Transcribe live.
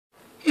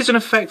is an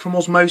effect from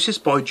Osmosis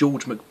by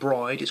George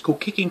Mcbride. It's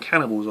called Kicking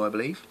Kannibalz, I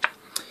believe.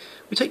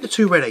 We take the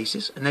two red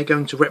aces, and they're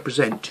going to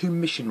represent two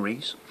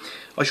missionaries.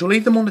 I shall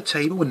leave them on the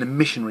table in the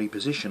missionary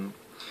position.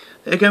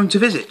 They're going to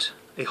visit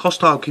a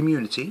hostile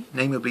community,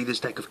 namely this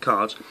deck of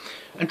cards,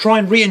 and try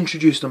and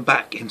reintroduce them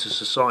back into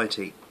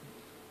society.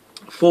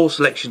 4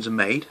 selections are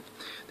made.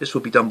 This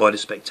will be done by the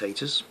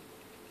spectators,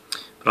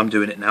 but I'm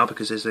doing it now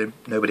because there's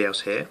nobody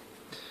else here.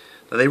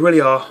 Now, they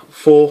really are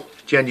 4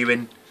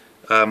 genuine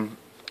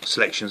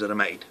selections that are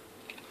made.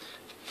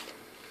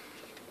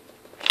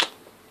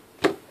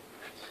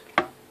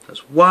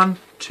 That's 1,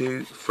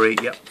 2, 3,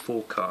 yep,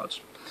 4 cards.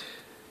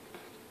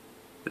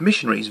 The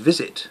missionaries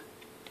visit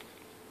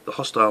the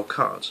hostile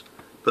cards,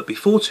 but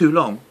before too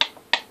long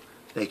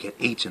they get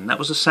eaten. That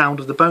was the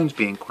sound of the bones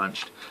being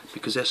crunched,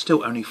 because there's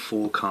still only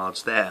 4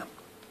 cards there.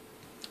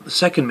 The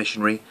second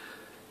missionary,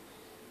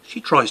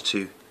 she tries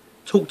to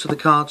talk to the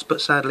cards,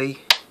 but sadly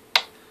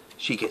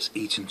she gets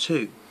eaten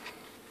too.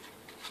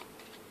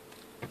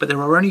 But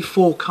there are only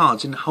 4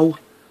 cards in the whole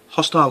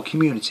hostile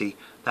community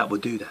that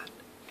would do that.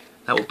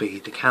 That would be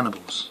the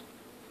Kannibalz.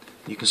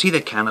 You can see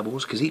they're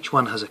cannibals because each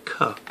one has a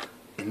K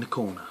in the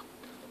corner.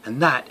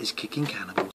 And that is Kicking Kannibalz.